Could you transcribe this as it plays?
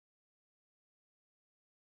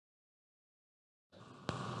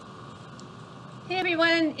Hey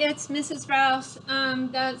everyone, it's Mrs. Rouse.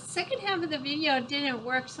 The second half of the video didn't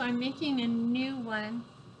work, so I'm making a new one.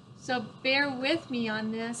 So bear with me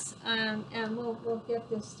on this, and we'll get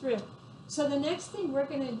this through. So the next thing we're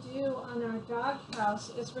going to do on our doghouse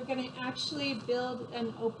is we're going to actually build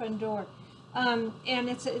an open door. And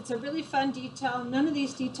it's a really fun detail. None of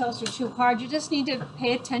these details are too hard. You just need to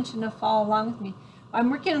pay attention to follow along with me. I'm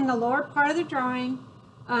working on the lower part of the drawing.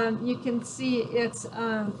 You can see it's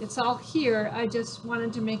all here. I just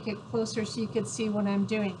wanted to make it closer so you could see what I'm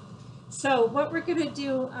doing. So what we're going to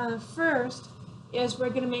do first is we're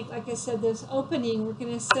going to make, like I said, this opening. We're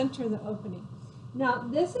going to center the opening. Now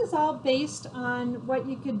this is all based on what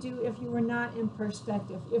you could do if you were not in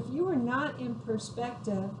perspective. If you were not in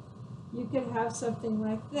perspective, you could have something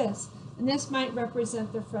like this. And this might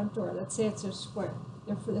represent the front door. Let's say it's a square.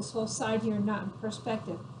 For this whole side here, not in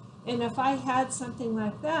perspective. And if I had something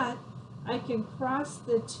like that, I can cross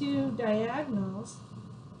the two diagonals,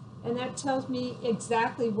 and that tells me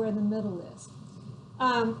exactly where the middle is.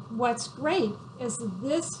 What's great is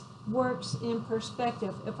this works in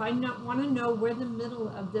perspective. If I want to know where the middle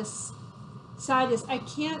of this side is, I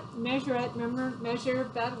can't measure it. Remember, measure,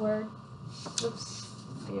 bad word. Oops,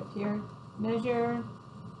 way up here. Measure.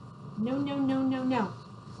 No, no, no, no, no.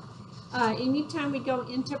 Anytime we go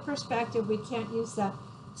into perspective, we can't use that.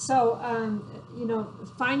 So, you know,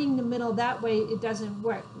 finding the middle that way, it doesn't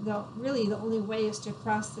work. Really, the only way is to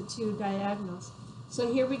cross the two diagonals.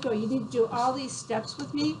 So here we go. You need to do all these steps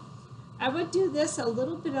with me. I would do this a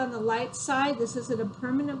little bit on the light side. This isn't a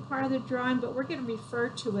permanent part of the drawing, but we're going to refer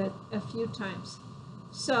to it a few times.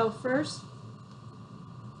 So first,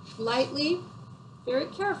 lightly, very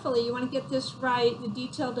carefully. You want to get this right. The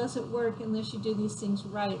detail doesn't work unless you do these things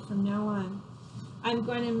right from now on. I'm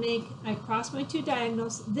going to I cross my two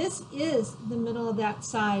diagonals. This is the middle of that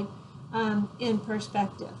side in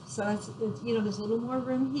perspective. So it's, you know, there's a little more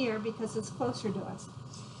room here because it's closer to us.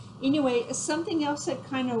 Anyway, something else that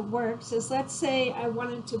kind of works is, let's say I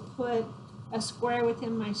wanted to put a square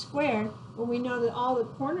within my square. Well, we know that all the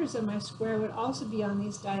corners of my square would also be on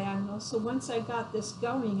these diagonals. So once I got this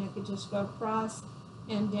going, I could just go across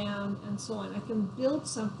and down and so on. I can build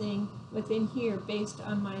something within here based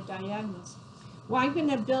on my diagonals. Well, I'm going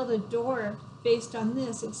to build a door based on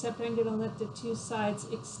this, except I'm going to let the two sides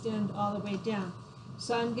extend all the way down.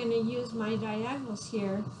 So I'm going to use my diagonals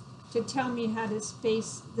here to tell me how to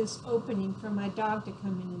space this opening for my dog to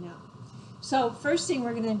come in and out. So first thing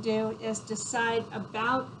we're going to do is decide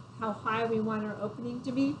about how high we want our opening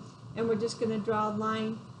to be, and we're just going to draw a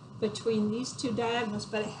line between these two diagonals,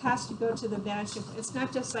 but it has to go to the vanishing point. It's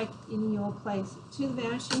not just like any old place. To the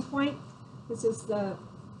vanishing point, this is the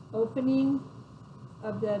opening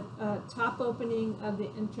of the top opening of the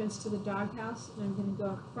entrance to the doghouse, and I'm going to go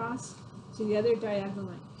across to the other diagonal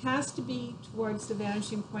line. Has to be towards the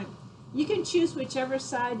vanishing point. You can choose whichever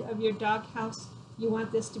side of your doghouse you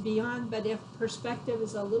want this to be on, but if perspective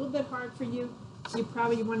is a little bit hard for you, you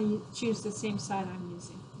probably want to choose the same side I'm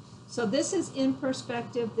using. So this is in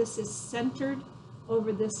perspective. This is centered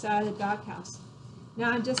over this side of the doghouse. Now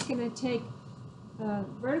I'm just going to take a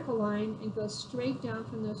vertical line and go straight down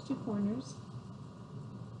from those two corners.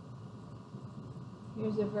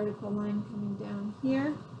 Here's a vertical line coming down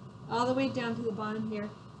here, all the way down to the bottom here,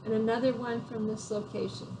 and another one from this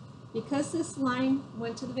location. Because this line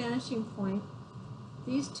went to the vanishing point,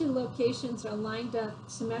 these two locations are lined up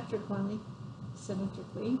symmetrically.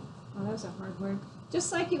 Oh, that was a hard word.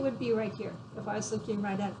 Just like it would be right here if I was looking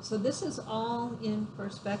right at it. So this is all in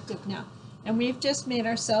perspective now. And we've just made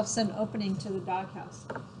ourselves an opening to the doghouse.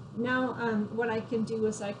 Now what I can do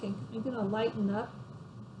is I'm going to lighten up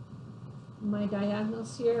my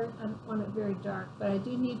diagonals here. I don't want it very dark, but I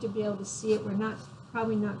do need to be able to see it. We're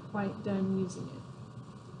probably not quite done using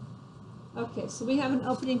it. Okay, so we have an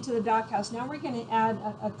opening to the doghouse. Now we're going to add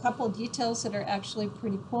a couple details that are actually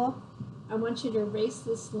pretty cool. I want you to erase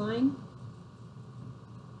this line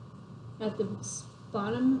at the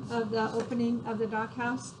bottom of the opening of the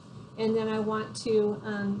doghouse, and then I want to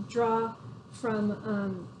draw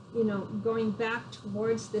from you know, going back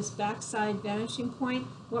towards this backside vanishing point.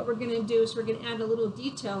 What we're going to do is we're going to add a little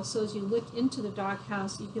detail, so as you look into the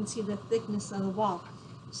doghouse, you can see the thickness of the wall.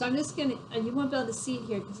 So I'm just going to, you won't be able to see it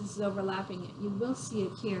here because this is overlapping it. You will see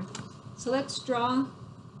it here. So let's draw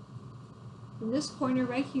from this corner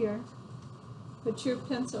right here. Put your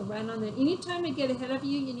pencil right on there. Anytime I get ahead of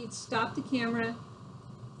you, you need to stop the camera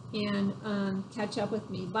and catch up with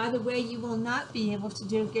me. By the way, you will not be able to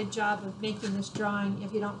do a good job of making this drawing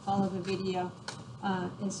if you don't follow the video.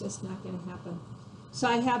 It's just not going to happen. So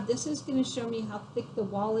I have, this is going to show me how thick the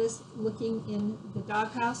wall is looking in the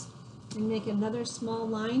doghouse. And make another small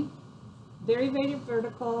line very, very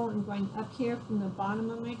vertical. I'm going up here from the bottom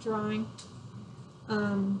of my drawing,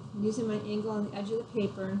 using my angle on the edge of the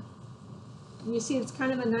paper. And you see it's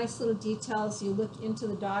kind of a nice little detail. As you look into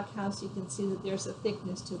the doghouse, you can see that there's a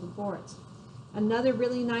thickness to the boards. Another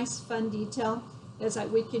really nice, fun detail is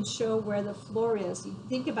that we can show where the floor is. You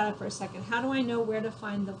think about it for a second. How do I know where to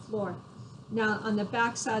find the floor? Now, on the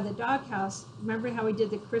back side of the doghouse, remember how we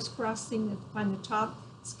did the crisscross thing to find the top?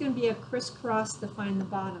 It's going to be a crisscross to find the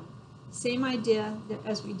bottom. Same idea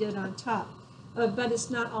as we did on top, but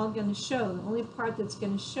it's not all going to show. The only part that's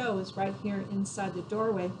going to show is right here inside the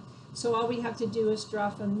doorway. So all we have to do is draw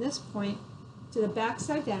from this point to the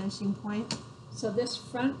backside vanishing point. So this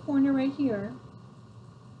front corner right here,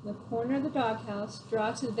 the corner of the doghouse,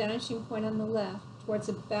 draw to the vanishing point on the left towards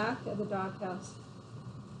the back of the doghouse.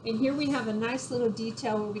 And here we have a nice little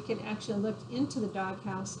detail where we can actually look into the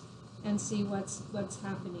doghouse and see what's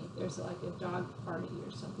happening. If there's like a dog party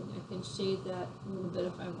or something, I can shade that a little bit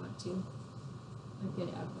if I want to. I can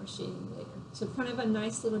add more shading later. So kind of a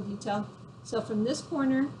nice little detail. So from this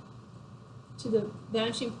corner to the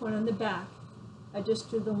vanishing point on the back, I just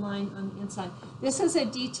drew the line on the inside. This is a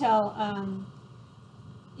detail,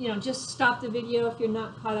 you know, just stop the video if you're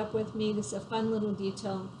not caught up with me. This is a fun little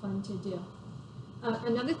detail, fun to do.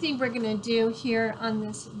 Another thing we're going to do here on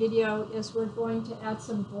this video is we're going to add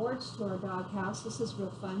some boards to our doghouse. This is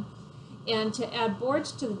real fun. And to add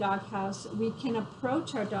boards to the doghouse, we can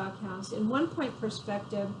approach our doghouse in one-point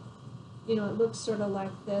perspective. You know, it looks sort of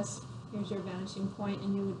like this. Here's your vanishing point,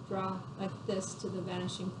 and you would draw like this to the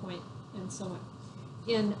vanishing point, and so on.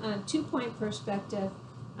 In a two-point perspective,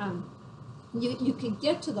 you could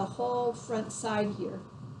get to the whole front side here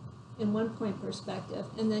in one-point perspective,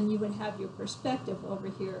 and then you would have your perspective over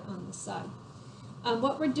here on the side.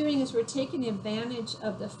 What we're doing is we're taking advantage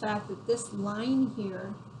of the fact that this line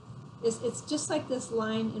here it's just like this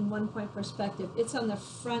line in one-point perspective. It's on the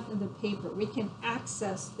front of the paper. We can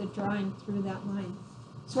access the drawing through that line.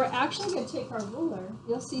 So we're actually going to take our ruler.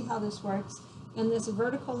 You'll see how this works. And this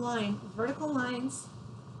vertical line, vertical lines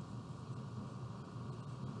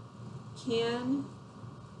can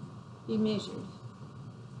be measured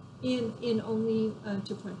in only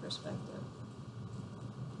two-point perspective.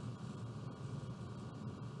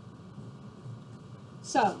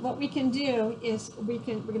 So what we can do is we're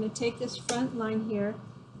going to take this front line here.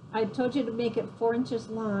 I told you to make it 4 inches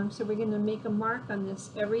long, so we're going to make a mark on this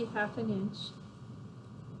every ½ inch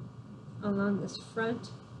along this front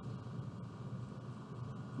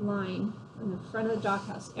line on the front of the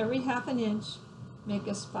doghouse. Every ½ inch, make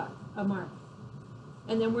a spot, a mark.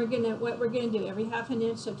 And then what we're gonna do every ½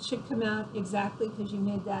 inch, so it should come out exactly because you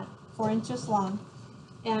made that 4 inches long.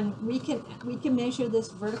 And we can measure this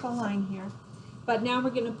vertical line here. But now we're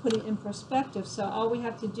going to put it in perspective. So all we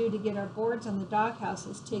have to do to get our boards on the doghouse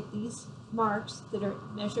is take these marks that are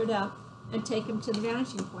measured out and take them to the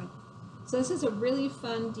vanishing point. So this is a really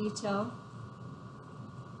fun detail.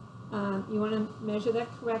 You want to measure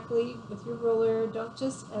that correctly with your ruler. Don't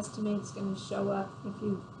just estimate it's going to show up. If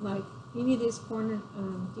you like any of these corner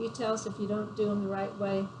details, if you don't do them the right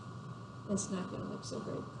way, it's not going to look so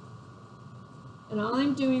great. And all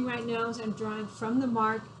I'm doing right now is I'm drawing from the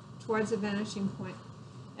mark towards the vanishing point.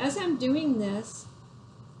 As I'm doing this,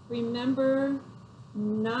 remember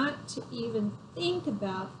not to even think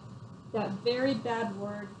about that very bad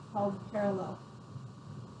word called parallel.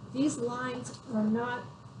 These lines are not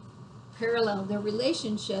parallel. Their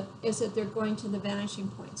relationship is that they're going to the vanishing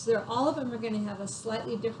point. So all of them are going to have a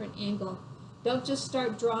slightly different angle. Don't just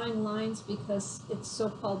start drawing lines because it's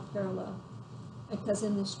so-called parallel. Because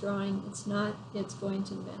in this drawing, it's not, it's going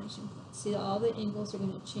to the vanishing point. See, all the angles are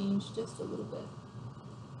going to change just a little bit.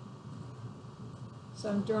 So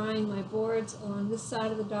I'm drawing my boards along this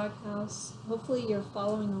side of the doghouse. Hopefully you're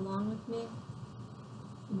following along with me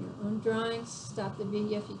in your own drawings. Stop the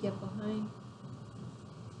video if you get behind.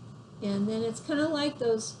 And then it's kind of like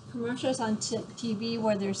those commercials on TV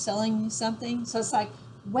where they're selling you something. So it's like,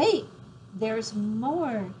 wait, there's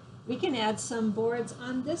more. We can add some boards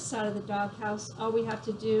on this side of the doghouse. All we have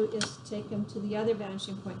to do is take them to the other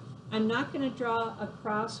vanishing point. I'm not going to draw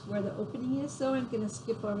across where the opening is, though. I'm going to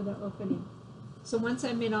skip over the opening. So once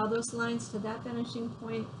I made all those lines to that vanishing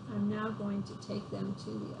point, I'm now going to take them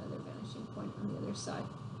to the other vanishing point on the other side.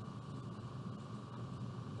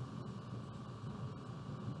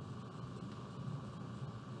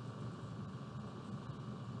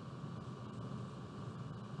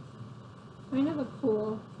 Kind of a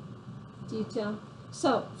cool detail.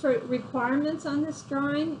 So for requirements on this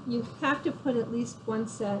drawing, you have to put at least one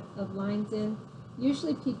set of lines in.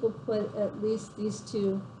 Usually people put at least these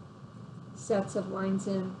 2 sets of lines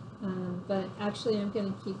in, but actually I'm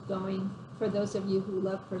going to keep going for those of you who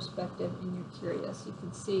love perspective and you're curious, you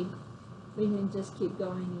can see we can just keep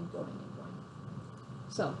going and going and going.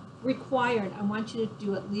 So, required, I want you to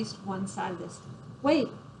do at least one side of this. Wait,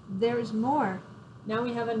 there's more. Now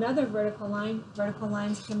we have another vertical line. Vertical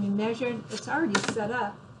lines can be measured. It's already set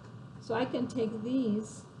up. So I can take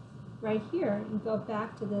these right here and go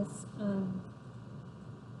back to this,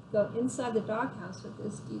 go inside the doghouse with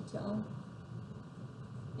this detail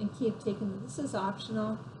and keep taking, this is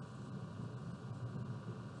optional.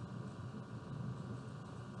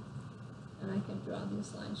 And I can draw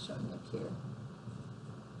these lines showing up here.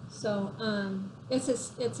 So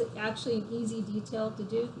it's actually an easy detail to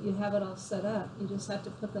do. You have it all set up. You just have to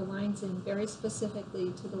put the lines in very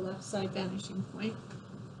specifically to the left side vanishing point.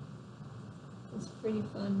 It's pretty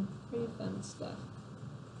fun stuff.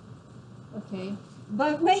 Okay,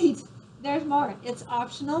 but wait, there's more. It's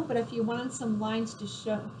optional, but if you wanted some lines to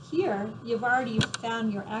show here, you've already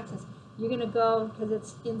found your axis. You're going to go, because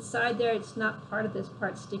it's inside there, it's not part of this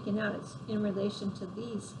part sticking out. It's in relation to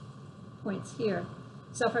these points here.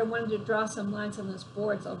 So if I wanted to draw some lines on those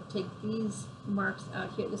boards, I'll take these marks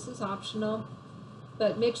out here. This is optional,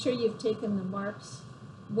 but make sure you've taken the marks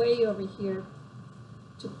way over here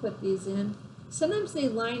to put these in. Sometimes they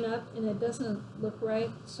line up and it doesn't look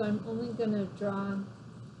right, so I'm only going to draw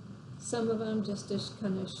some of them just to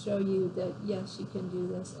kind of show you that yes, you can do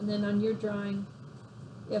this. And then on your drawing,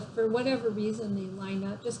 if for whatever reason they line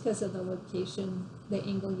up, just because of the location, the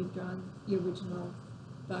angle you've drawn, the original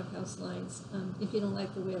doghouse lines, if you don't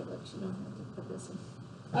like the way it looks, you don't have to put this in.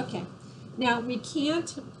 Okay, now we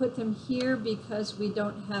can't put them here because we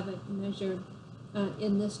don't have it measured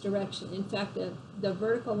in this direction. In fact, the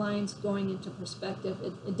vertical lines going into perspective,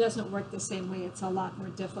 it doesn't work the same way. It's a lot more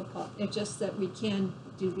difficult. It's just that we can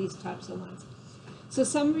do these types of lines. So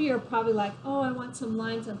some of you are probably like, oh, I want some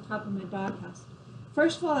lines on top of my doghouse.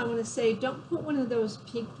 First of all, I want to say, don't put one of those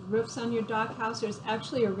peaked roofs on your doghouse. There's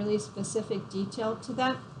actually a really specific detail to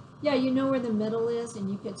that. Yeah, you know where the middle is and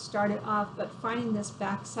you could start it off, but finding this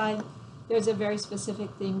backside, there's a very specific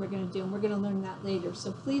thing we're going to do, and we're going to learn that later.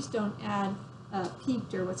 So please don't add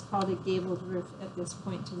peaked or what's called a gabled roof at this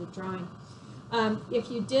point to the drawing. If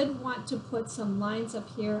you did want to put some lines up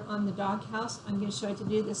here on the doghouse, I'm going to show you how to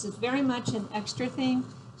do this. It's very much an extra thing,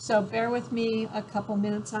 so bear with me a couple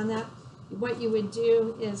minutes on that. What you would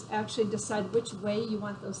do is actually decide which way you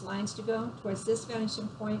want those lines to go, towards this vanishing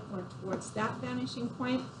point or towards that vanishing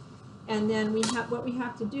point. And then what we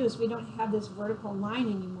have to do is we don't have this vertical line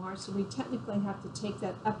anymore, so we technically have to take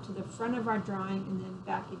that up to the front of our drawing and then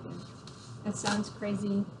back again. That sounds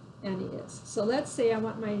crazy, and it is. So let's say I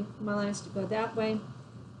want my lines to go that way.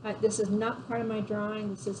 This is not part of my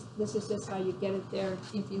drawing. This is just how you get it there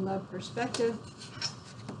if you love perspective.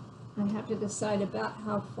 I have to decide about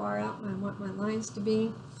how far out I want my lines to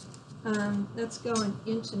be. Let's go 1 1/4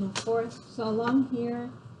 inches. So along here,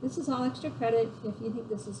 this is all extra credit. If you think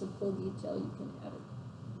this is a cool detail, you can add it.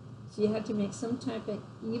 So you have to make some type of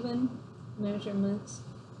even measurements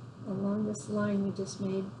along this line we just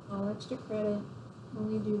made. All extra credit.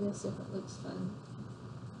 Only do this if it looks fun.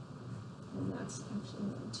 And that's actually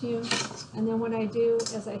 1, 2. And then what I do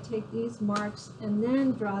is I take these marks and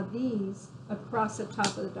then draw these across the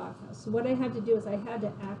top of the doghouse. So what I had to do is I had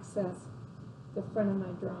to access the front of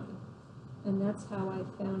my drawing. And that's how I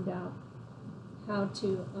found out how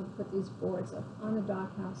to put these boards up on the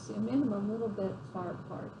doghouse. See, I made them a little bit far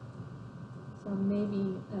apart. So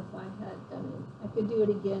maybe if I had done it, I could do it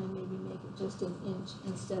again and maybe make it just 1 inch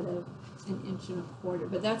instead of 1 1/4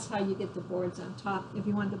 inches. But that's how you get the boards on top. If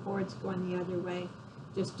you want the boards going the other way,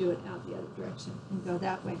 just do it out the other direction and go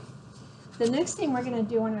that way. The next thing we're going to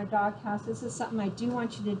do in our doghouse, this is something I do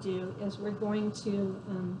want you to do, is we're going to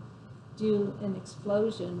do an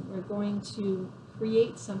explosion. We're going to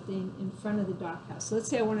create something in front of the doghouse. So let's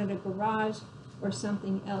say I wanted a garage or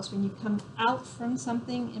something else. When you come out from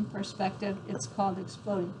something in perspective, it's called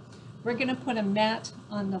exploding. We're going to put a mat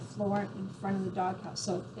on the floor in front of the doghouse,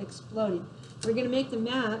 so exploding. We're going to make the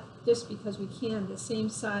mat, just because we can, the same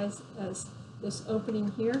size as this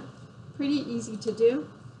opening here. Pretty easy to do.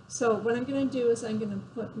 So what I'm going to do is I'm going to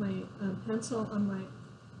put my pencil on my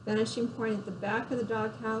vanishing point at the back of the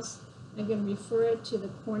doghouse. I'm going to refer it to the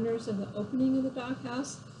corners of the opening of the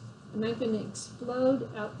doghouse. And I'm going to explode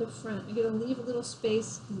out the front. I'm going to leave a little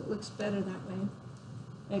space because it looks better that way.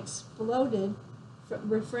 Exploded,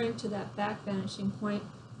 referring to that back vanishing point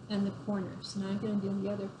and the corner. So now I'm going to do the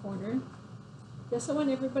other corner. Guess I want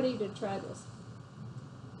everybody to try this.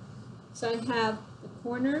 So I have the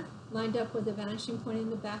corner lined up with the vanishing point in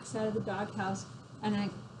the back side of the doghouse, and I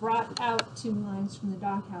brought out 2 lines from the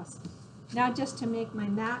doghouse. Now just to make my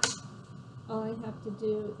mat, all I have to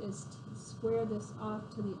do is square this off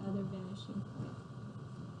to the other vanishing point.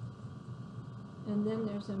 And then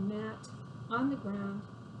there's a mat on the ground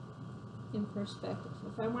in perspective.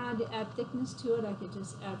 If I wanted to add thickness to it, I could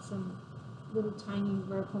just add some little tiny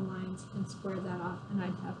vertical lines and square that off, and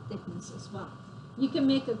I'd have thickness as well. You can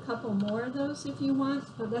make a couple more of those if you want,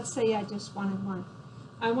 but let's say I just wanted one.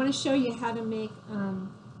 I want to show you how to make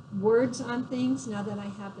words on things now that I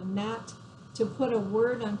have the mat. To put a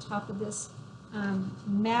word on top of this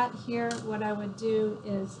mat here, what I would do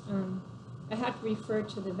is I have to refer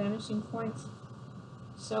to the vanishing points.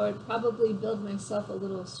 So I'd probably build myself a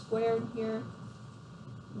little square in here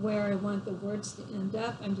where I want the words to end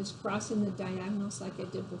up. I'm just crossing the diagonals like I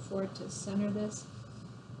did before to center this.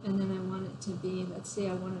 And then I want it to be, let's say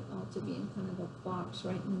I want it all to be in kind of a box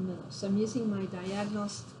right in the middle. So I'm using my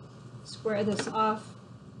diagonals, square this off,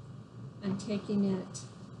 and taking it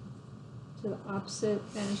to the opposite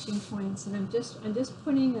vanishing points. And I'm just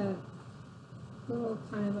putting a little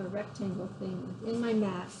kind of a rectangle thing within my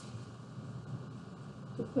mat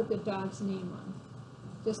to put the dog's name on,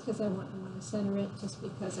 just because I want to center it, just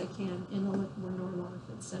because I can, and it'll look more normal if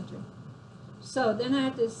it's centered. So then I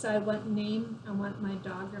have to decide what name I want my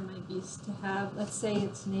dog or my beast to have. Let's say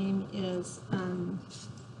its name is, oh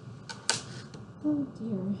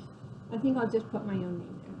dear, I think I'll just put my own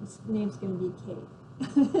name there. Its name's going to be Kay.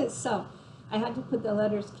 So I had to put the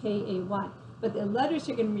letters K-A-Y, but the letters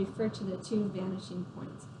are going to refer to the two vanishing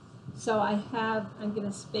points. So I'm going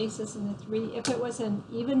to space this into 3. If it was an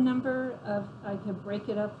even number, I could break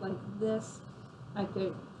it up like this. I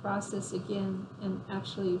could cross this again and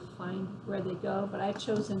actually find where they go, but I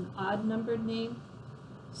chose an odd numbered name.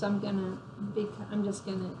 So I'm just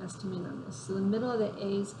going to estimate on this. So the middle of the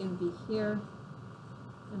A is going to be here.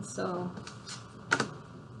 And so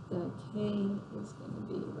the K is going to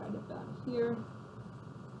be right about here.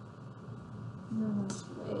 No, that's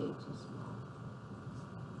way too small.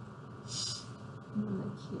 And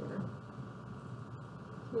like here.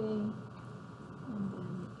 Okay. And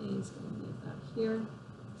then A is going to be about here.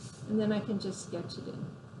 And then I can just sketch it in.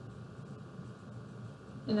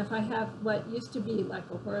 And if I have what used to be like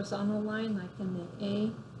a horizontal line, like in the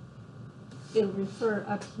A, it'll refer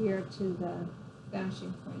up here to the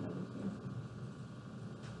vanishing point over here.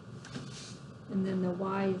 And then the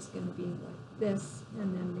Y is going to be like this,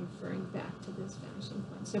 and then referring back to this vanishing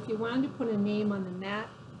point. So if you wanted to put a name on the mat,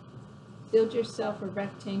 build yourself a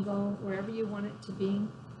rectangle wherever you want it to be,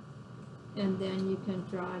 and then you can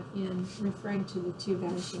draw it in referring to the two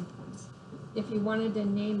vanishing points. If you wanted a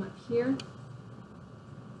name up here,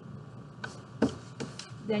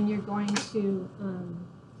 then you're going to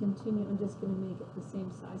continue. I'm just going to make it the same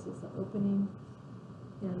size as the opening,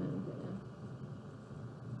 and I'm going to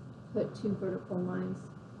put 2 vertical lines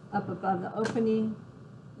up above the opening.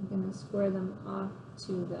 I'm going to square them off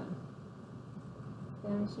to the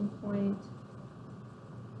vanishing point.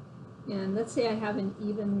 And let's say I have an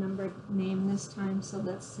even numbered name this time. So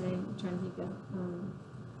let's say, I'm trying to think of,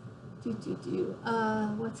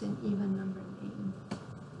 what's an even numbered name?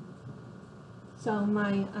 So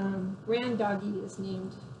my grand doggy is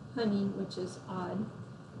named Honey, which is odd.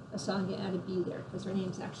 So I'm going to add a B there because her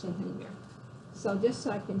name's actually Honey Bear. So just so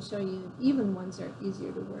I can show you, even ones are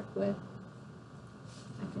easier to work with.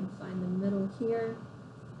 I can find the middle here.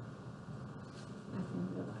 I can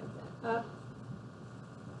divide that up.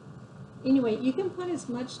 Anyway, you can put as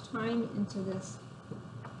much time into this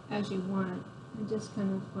as you want. I'm just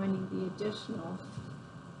kind of finding the additional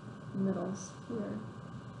middles here.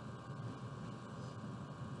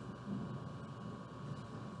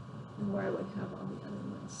 And where I would have all the other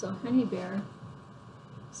ones. So Honey Bear,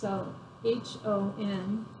 so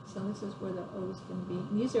H-O-N, so this is where the O is going to be.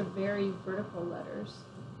 And these are very vertical letters,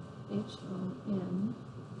 H-O-N,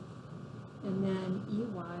 and then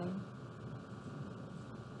E-Y,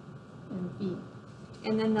 and B.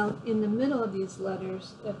 And then in the middle of these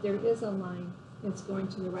letters, if there is a line, it's going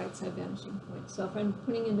to the right side vanishing point. So if I'm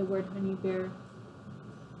putting in the word Honey Bear,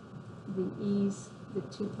 the E's, the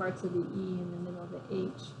 2 parts of the E in the middle of the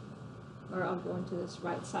H, or I'll go into this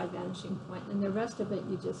right side vanishing point, and the rest of it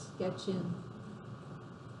you just sketch in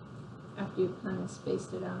after you've kind of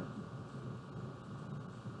spaced it out.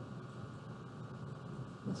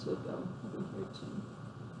 This would go over here too.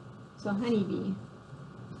 So Honeybee.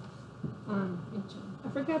 I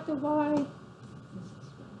forgot the Y.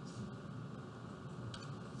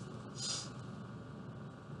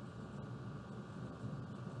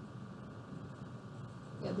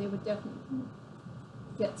 Yeah, they would definitely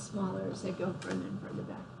get smaller as they go further and further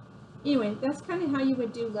back. Anyway, that's kind of how you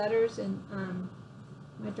would do letters, and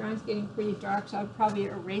my drawing's getting pretty dark, so I'd probably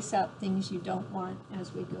erase out things you don't want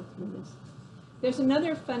as we go through this. There's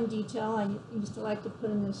another fun detail I used to like to put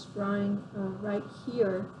in this drawing right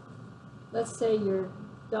here. Let's say your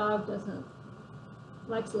dog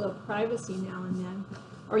likes a little privacy now and then,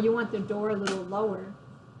 or you want the door a little lower.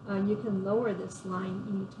 You can lower this line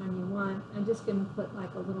anytime you want. I'm just going to put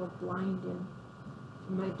like a little blind in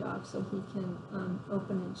for my dog so he can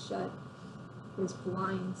open and shut his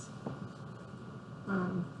blinds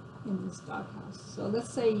in this doghouse. So let's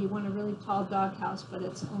say you want a really tall doghouse, but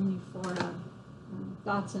it's only for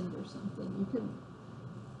Dachshund or something.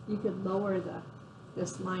 You could lower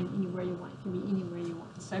this line anywhere you want. It can be anywhere you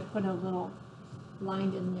want. So I put a little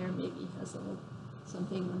blind in there, maybe has a little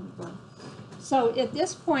something on the blind. So at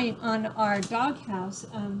this point on our doghouse,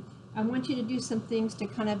 I want you to do some things to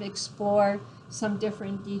kind of explore some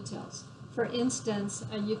different details. For instance,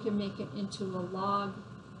 you can make it into a log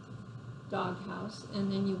doghouse,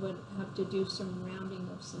 and then you would have to do some rounding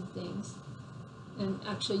of some things. And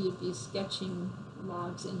actually you'd be sketching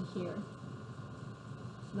logs in here.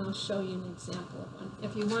 And I'll show you an example of one.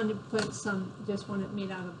 If you want to put just want it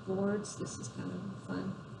made out of boards, this is kind of a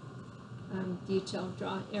fun detail.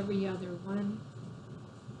 Draw every other one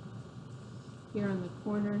here on the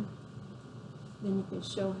corner. Then you can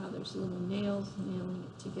show how there's little nails nailing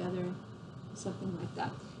it together, something like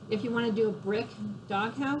that. If you want to do a brick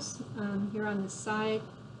doghouse, here on the side,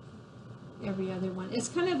 every other one. It's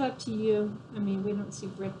kind of up to you. I mean, we don't see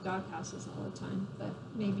brick doghouses all the time, but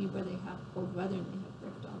maybe where they have cold weather, they have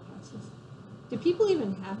brick doghouses. Do people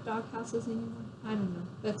even have doghouses anymore? I don't know.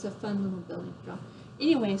 That's a fun little building to draw.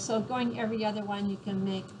 Anyway, so going every other one, you can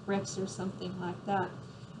make bricks or something like that.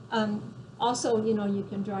 Also, you know, you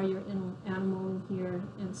can draw your animal in here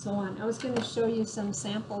and so on. I was going to show you some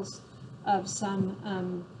samples of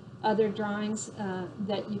some other drawings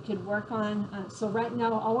that you could work on. So right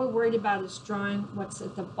now, all we're worried about is drawing what's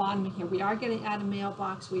at the bottom of here. We are going to add a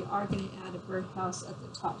mailbox. We are going to add a birdhouse at the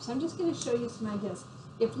top. So I'm just going to show you some ideas.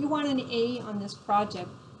 If you want an A on this project,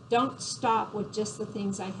 don't stop with just the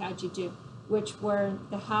things I had you do, which were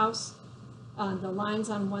the house, the lines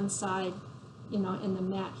on one side, you know, and the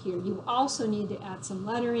mat here. You also need to add some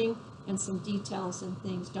lettering and some details and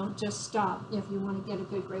things. Don't just stop if you want to get a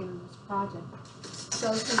good grade on this project.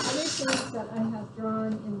 So some other things that I have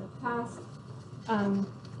drawn in the past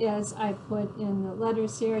is I put in the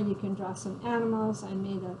letters here. You can draw some animals. I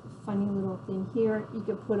made a funny little thing here. You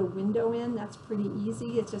could put a window in. That's pretty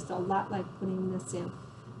easy. It's just a lot like putting this in.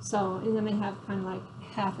 So, and then I have kind of like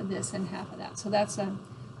half of this and half of that. So that's a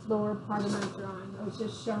lower part of my drawing. I was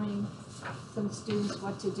just showing some students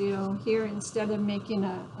what to do here. Instead of making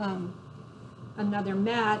another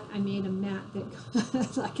mat, I made a mat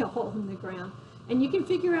that like a hole in the ground. And you can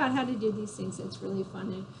figure out how to do these things. It's really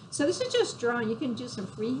fun. So this is just drawing. You can do some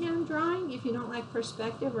freehand drawing if you don't like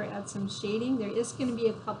perspective, or add some shading. There is going to be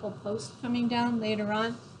a couple posts coming down later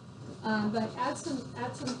on. But add some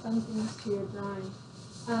fun things to your drawing.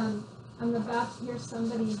 I'm about to hear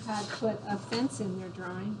somebody had put a fence in their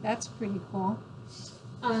drawing. That's pretty cool.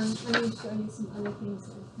 Let me show you some other things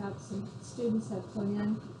that have some students have put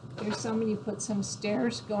in. There's somebody put some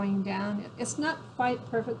stairs going down. It's not quite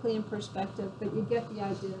perfectly in perspective, but you get the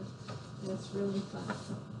idea. It's really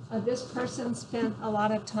fun. This person spent a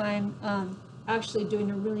lot of time actually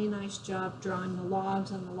doing a really nice job drawing the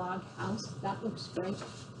logs on the log house. That looks great.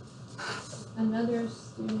 Another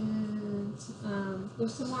student,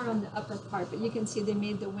 there's some more on the upper part, but you can see they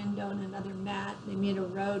made the window and another mat. They made a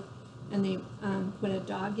road, and they put a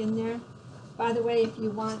dog in there. By the way, if you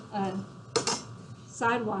want a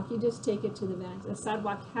sidewalk, you just take it to the vantage. The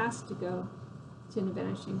sidewalk has to go to the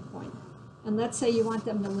vanishing point. And let's say you want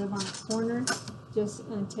them to live on a corner, just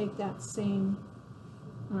take that same,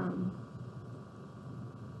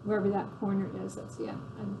 wherever that corner is. Let's see, I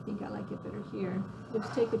think I like it better here.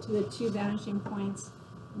 Just take it to the two vanishing points.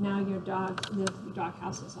 Now your dog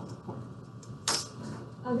house is on the corner.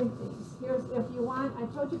 Other things. Here's, if you want, I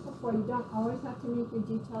told you before, you don't always have to make your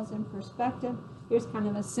details in perspective. Here's kind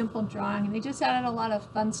of a simple drawing, and they just added a lot of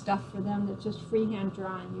fun stuff for them that's just freehand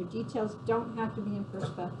drawing. Your details don't have to be in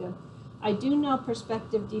perspective. I do know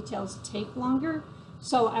perspective details take longer,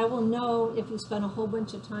 so I will know if you spend a whole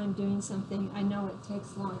bunch of time doing something, I know it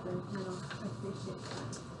takes longer, and I appreciate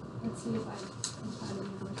that. Let's see if I can find any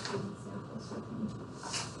more student samples with me.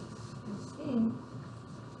 I think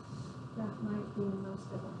that might be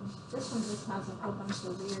most of them. This one just has a whole bunch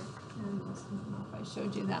of weird animals. I don't know if I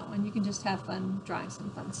showed you that one. You can just have fun drawing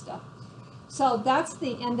some fun stuff. So that's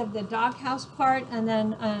the end of the doghouse part, and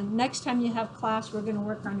then next time you have class, we're going to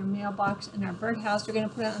work on our mailbox and our birdhouse. We're going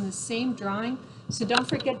to put it on the same drawing, so don't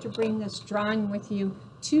forget to bring this drawing with you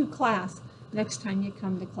to class next time you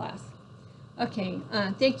come to class. Okay,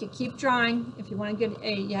 thank you. Keep drawing. If you want to get an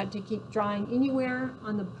A, you have to keep drawing anywhere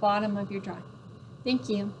on the bottom of your drawing. Thank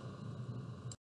you.